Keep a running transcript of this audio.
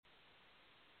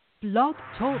Blog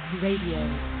Talk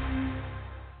Radio.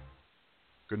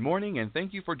 Good morning, and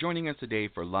thank you for joining us today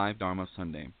for Live Dharma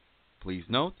Sunday. Please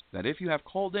note that if you have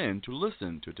called in to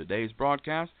listen to today's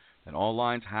broadcast, that all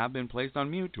lines have been placed on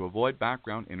mute to avoid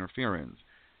background interference.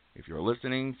 If you're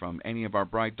listening from any of our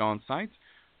Bright Dawn sites,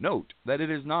 note that it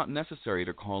is not necessary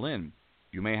to call in.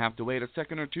 You may have to wait a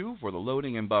second or two for the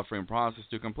loading and buffering process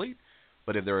to complete,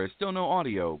 but if there is still no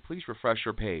audio, please refresh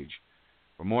your page.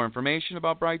 For more information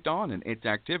about Bright Dawn and its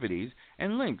activities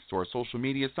and links to our social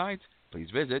media sites, please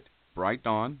visit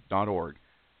brightdawn.org.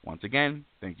 Once again,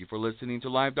 thank you for listening to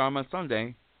Live Dharma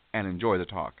Sunday, and enjoy the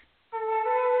talk.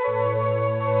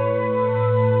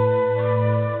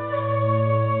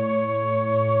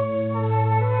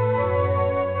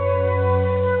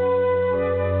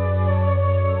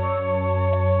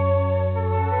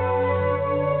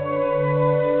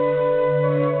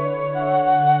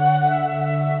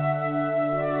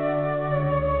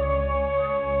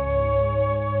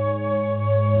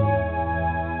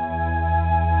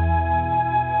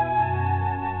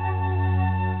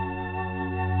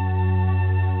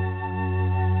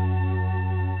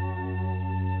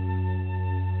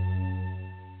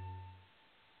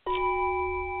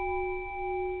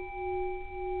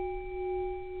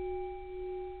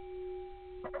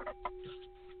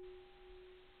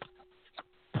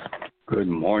 Good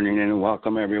morning and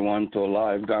welcome everyone to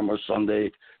Live Dharma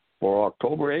Sunday for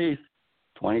October 8th,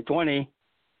 2020.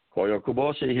 Koyo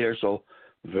Kubose here, so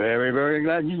very, very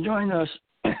glad you joined us.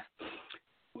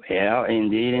 Yeah,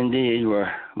 indeed,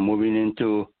 we're moving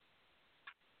into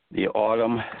the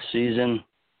autumn season,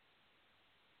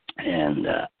 and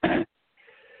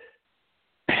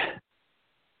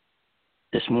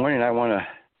this morning I want to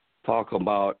talk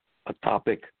about a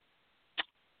topic.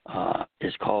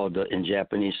 It's called in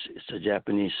Japanese. It's a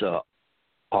Japanese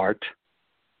art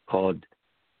called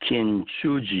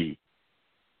kintsugi.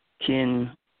 Kintsugi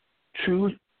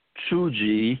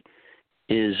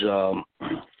is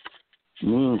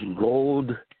means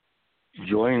gold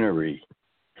joinery.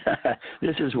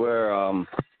 This is where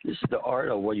this is the art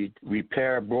of where you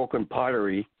repair broken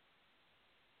pottery,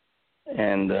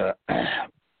 and the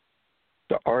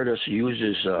artist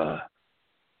uses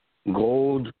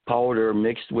gold powder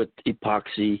mixed with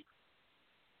epoxy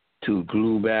to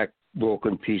glue back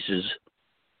broken pieces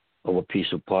of a piece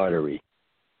of pottery.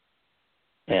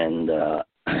 And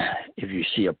if you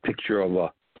see a picture of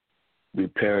a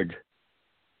repaired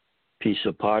piece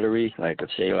of pottery, like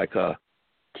let's say like a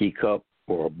teacup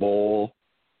or a bowl,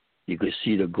 you could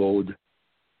see the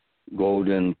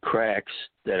golden cracks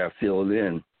that are filled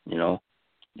in. You know,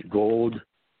 gold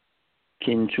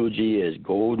kintsugi is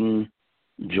golden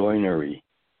joinery.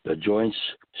 The joints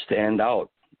stand out.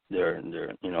 They're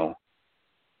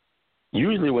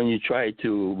usually when you try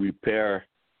to repair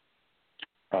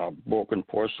broken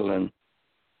porcelain,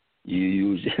 you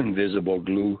use invisible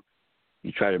glue.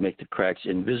 You try to make the cracks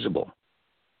invisible.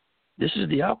 This is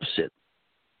the opposite.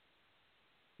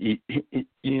 You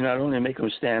not only make them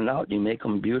stand out, you make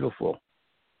them beautiful.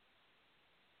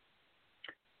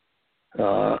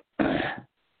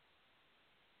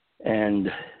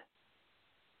 And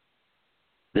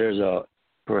there's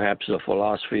perhaps a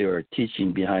philosophy or a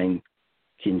teaching behind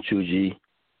kintsugi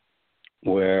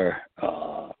where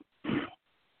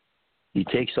you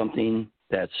take something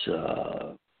that's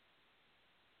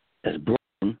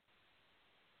broken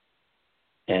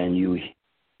and you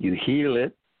heal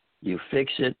it, you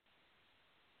fix it,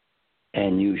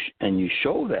 and you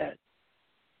show that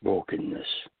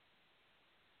brokenness.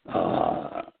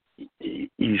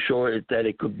 You show it that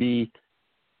it could be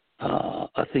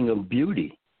a thing of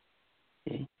beauty.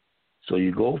 Okay? So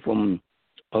you go from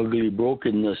ugly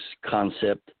brokenness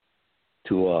concept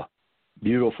to a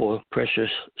beautiful,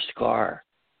 precious scar,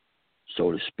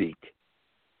 so to speak.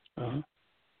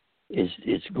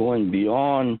 It's going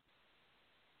beyond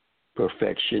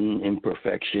perfection,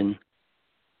 imperfection,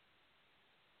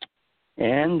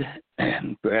 and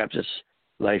perhaps its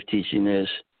life teaching is,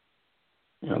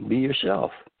 be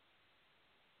yourself.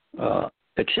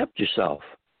 Accept yourself.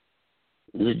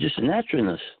 It's just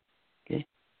naturalness. Okay.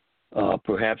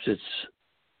 Perhaps this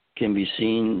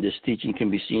teaching can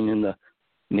be seen in the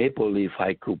maple leaf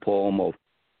haiku poem of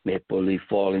maple leaf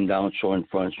falling down, showing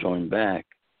front, showing back.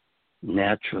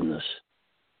 Naturalness.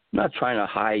 Not trying to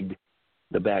hide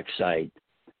the backside,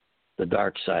 the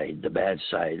dark side, the bad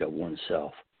side of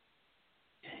oneself.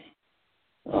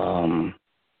 Okay.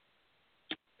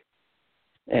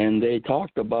 And they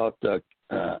talked about the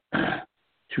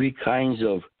three kinds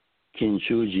of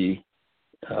kintsugi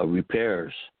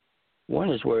repairs. One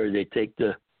is where they take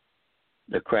the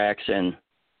cracks and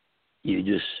you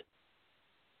just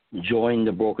join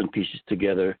the broken pieces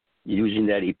together using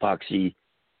that epoxy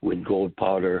with gold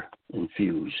powder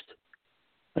infused.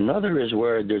 Another is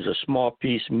where there's a small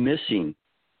piece missing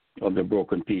of the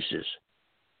broken pieces,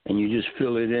 and you just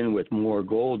fill it in with more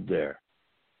gold there.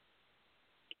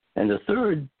 And the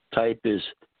third type is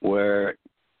where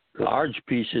large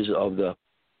pieces of the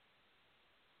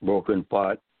broken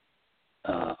pot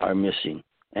are missing,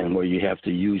 and where you have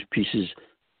to use pieces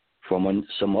from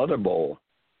some other bowl,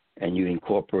 and you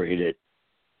incorporate it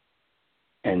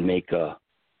and make a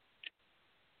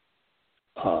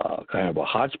kind of a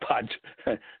hodgepodge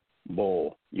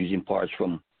bowl using parts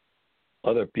from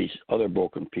other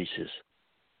broken pieces.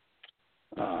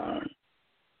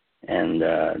 And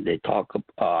they talk.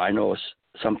 I know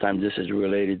sometimes this is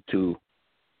related to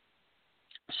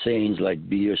sayings like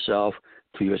 "Be yourself,"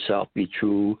 "To yourself be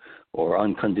true," or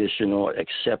unconditional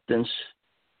acceptance,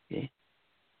 okay,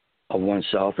 of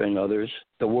oneself and others.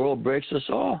 The world breaks us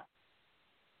all,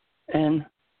 and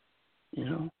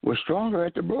we're stronger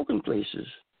at the broken places.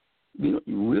 We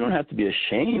don't have to be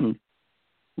ashamed.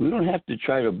 We don't have to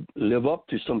try to live up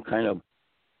to some kind of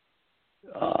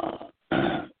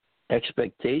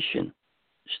expectation,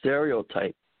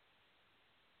 stereotype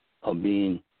of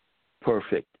being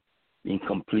perfect, being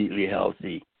completely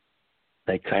healthy,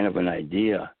 that kind of an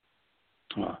idea.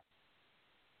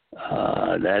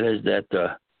 That is that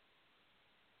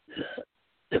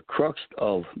the crux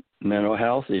of mental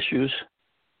health issues,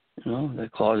 that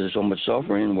causes so much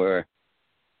suffering, where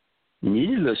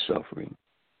needless suffering,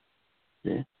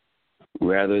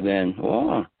 rather than,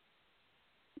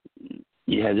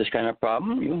 you have this kind of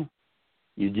problem,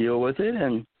 you deal with it,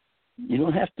 and you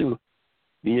don't have to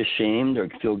be ashamed or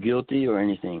feel guilty or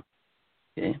anything.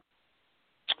 Okay.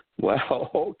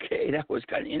 Well, okay, that was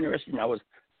kind of interesting. I was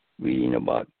reading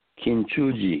about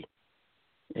kintsugi,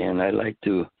 and I like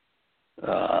to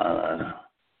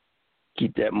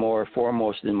keep that more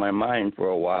foremost in my mind for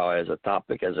a while as a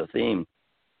topic, as a theme.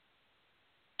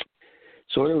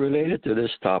 Sort of related to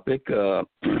this topic,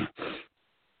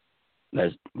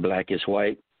 as black is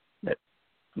white, that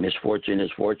misfortune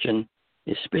is fortune,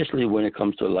 especially when it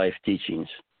comes to life teachings.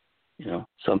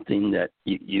 Something that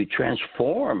you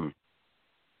transform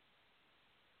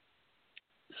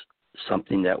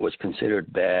something that was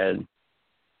considered bad,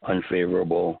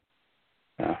 unfavorable,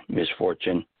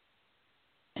 misfortune,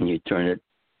 and you turn it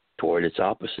toward its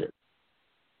opposite.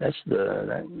 That's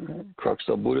the crux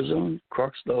of Buddhism,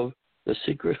 crux of the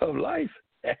secret of life.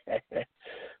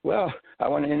 Well, I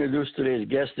want to introduce today's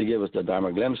guest to give us the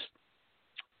Dharma glimpse,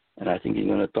 and I think he's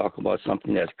going to talk about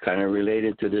something that's kind of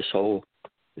related to this whole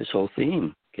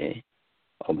theme, okay,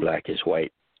 of black is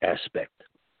white aspect.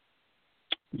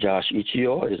 Josh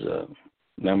Ichiyo is a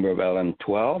member of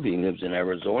LM12. He lives in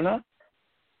Arizona,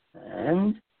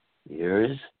 and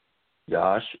here's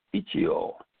Josh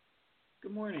Ichiyo.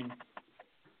 Good morning.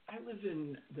 I live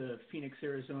in the Phoenix,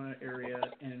 Arizona area,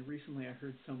 and recently I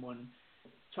heard someone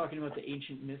talking about the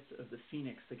ancient myth of the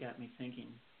phoenix that got me thinking.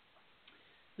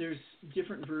 There's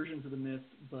different versions of the myth,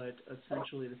 but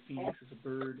essentially the phoenix is a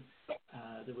bird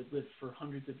that would live for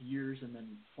hundreds of years and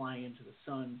then fly into the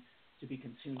sun to be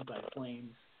consumed by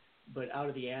flames. But out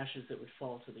of the ashes that would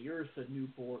fall to the earth, a new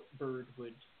bird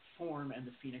would form, and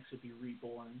the phoenix would be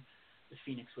reborn. The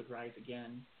phoenix would rise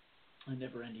again, a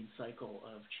never-ending cycle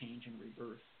of change and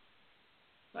rebirth.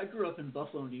 I grew up in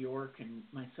Buffalo, New York, and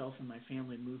myself and my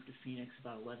family moved to Phoenix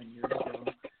about 11 years ago.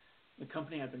 The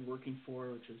company I've been working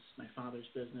for, which was my father's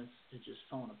business, had just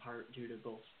fallen apart due to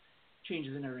both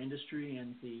changes in our industry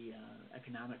and the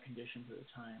economic conditions at the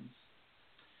times.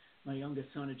 My youngest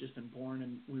son had just been born,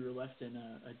 and we were left in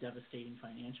a devastating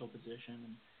financial position.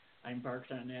 And I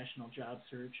embarked on a national job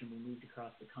search, and we moved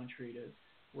across the country to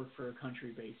work for a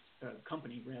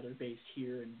company based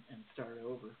here and start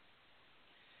over.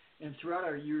 And throughout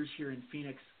our years here in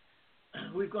Phoenix,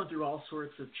 we've gone through all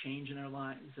sorts of change in our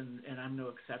lives, and I'm no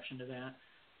exception to that.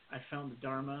 I found the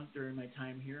Dharma during my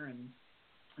time here, and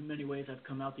in many ways I've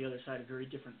come out the other side a very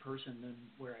different person than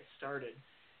where I started.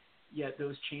 Yet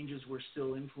those changes were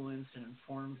still influenced and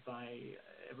informed by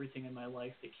everything in my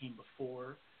life that came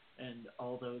before and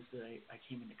all those that I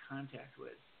came into contact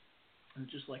with. And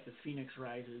just like the phoenix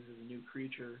rises as a new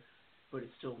creature, but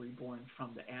it's still reborn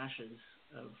from the ashes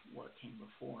of what came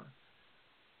before.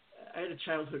 I had a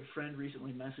childhood friend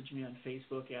recently message me on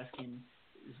Facebook asking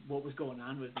what was going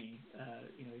on with me.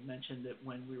 He mentioned that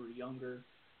when we were younger,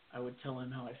 I would tell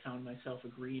him how I found myself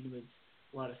agreeing with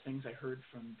a lot of things I heard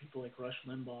from people like Rush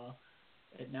Limbaugh,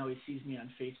 and now he sees me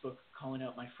on Facebook calling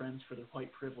out my friends for their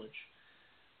white privilege.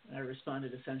 And I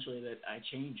responded essentially that I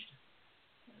changed.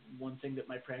 One thing that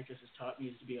my practice has taught me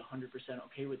is to be 100%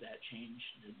 okay with that change,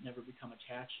 to never become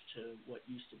attached to what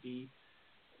used to be,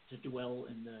 to dwell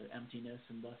in the emptiness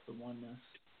and thus the oneness.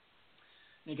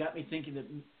 And it got me thinking that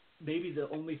maybe the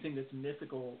only thing that's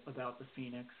mythical about the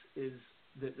phoenix is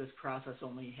that this process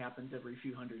only happens every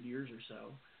few hundred years or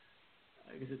so.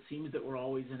 Because it seems that we're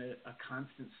always in a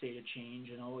constant state of change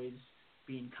and always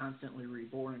being constantly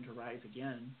reborn to rise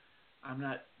again. I'm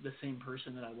not the same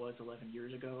person that I was 11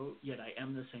 years ago, yet I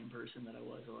am the same person that I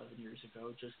was 11 years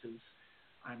ago, just as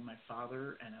I'm my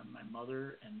father and I'm my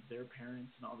mother and their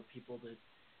parents and all the people that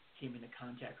came into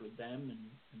contact with them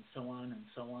and so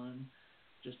on,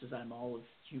 just as I'm all of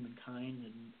humankind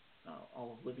and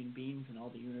all of living beings and all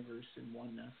the universe in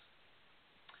oneness.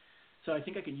 So I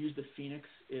think I can use the phoenix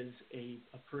as a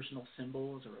personal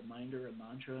symbol, as a reminder, a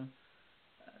mantra.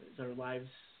 As our lives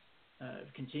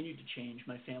have continued to change,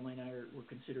 my family and I we're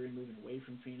considering moving away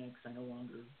from Phoenix. I no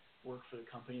longer work for the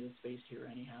company that's based here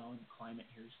anyhow, and the climate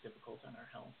here is difficult on our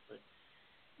health. But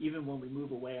even when we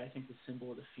move away, I think the symbol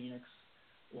of the phoenix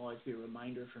will always be a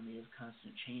reminder for me of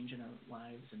constant change in our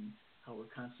lives and how we're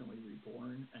constantly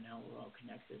reborn and how we're all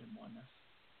connected in oneness.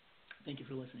 Thank you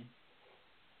for listening.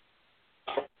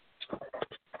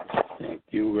 Thank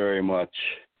you very much.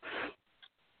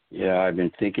 Yeah, I've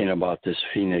been thinking about this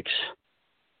phoenix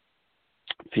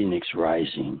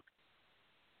rising.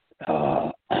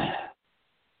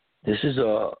 This is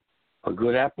a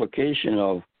good application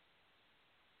of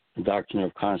the doctrine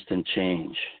of constant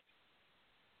change.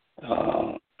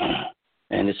 And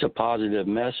it's a positive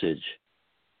message.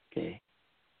 Okay.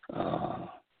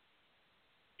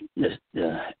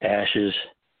 The ashes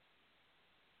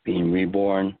being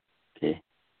reborn. Okay.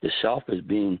 The self is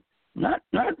being not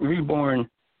reborn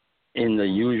in the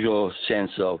usual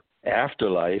sense of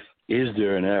afterlife. Is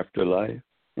there an afterlife?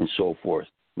 And so forth.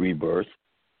 Rebirth.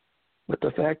 But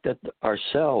the fact that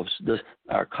ourselves,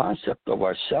 our concept of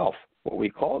ourself, what we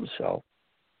call the self,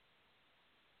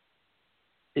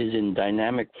 is in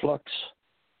dynamic flux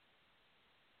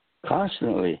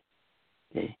constantly.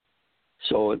 Okay.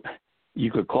 So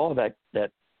you could call that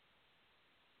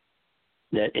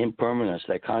impermanence,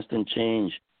 that constant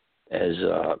change, as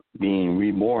being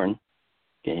reborn.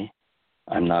 Okay.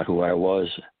 I'm not who I was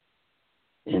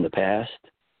in the past.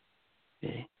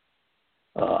 Okay.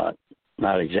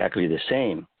 Not exactly the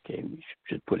same. Okay, we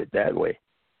should put it that way.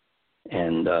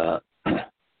 And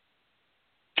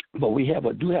but we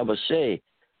do have a say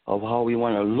of how we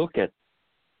want to look at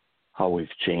how we've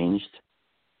changed.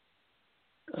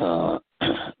 A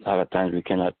lot of times we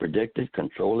cannot predict it,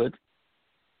 control it.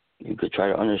 You could try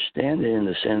to understand it in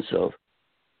the sense of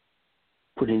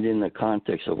putting it in the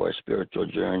context of our spiritual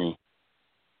journey.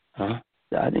 I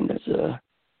think that's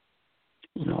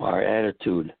our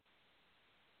attitude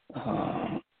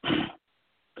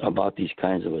about these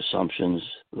kinds of assumptions,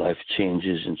 life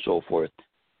changes, and so forth,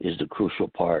 is the crucial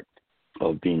part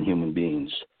of being human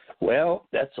beings. Well,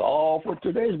 that's all for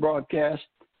today's broadcast.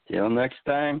 Till next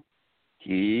time,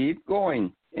 keep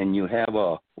going, and you have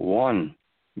a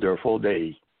wonderful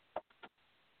day.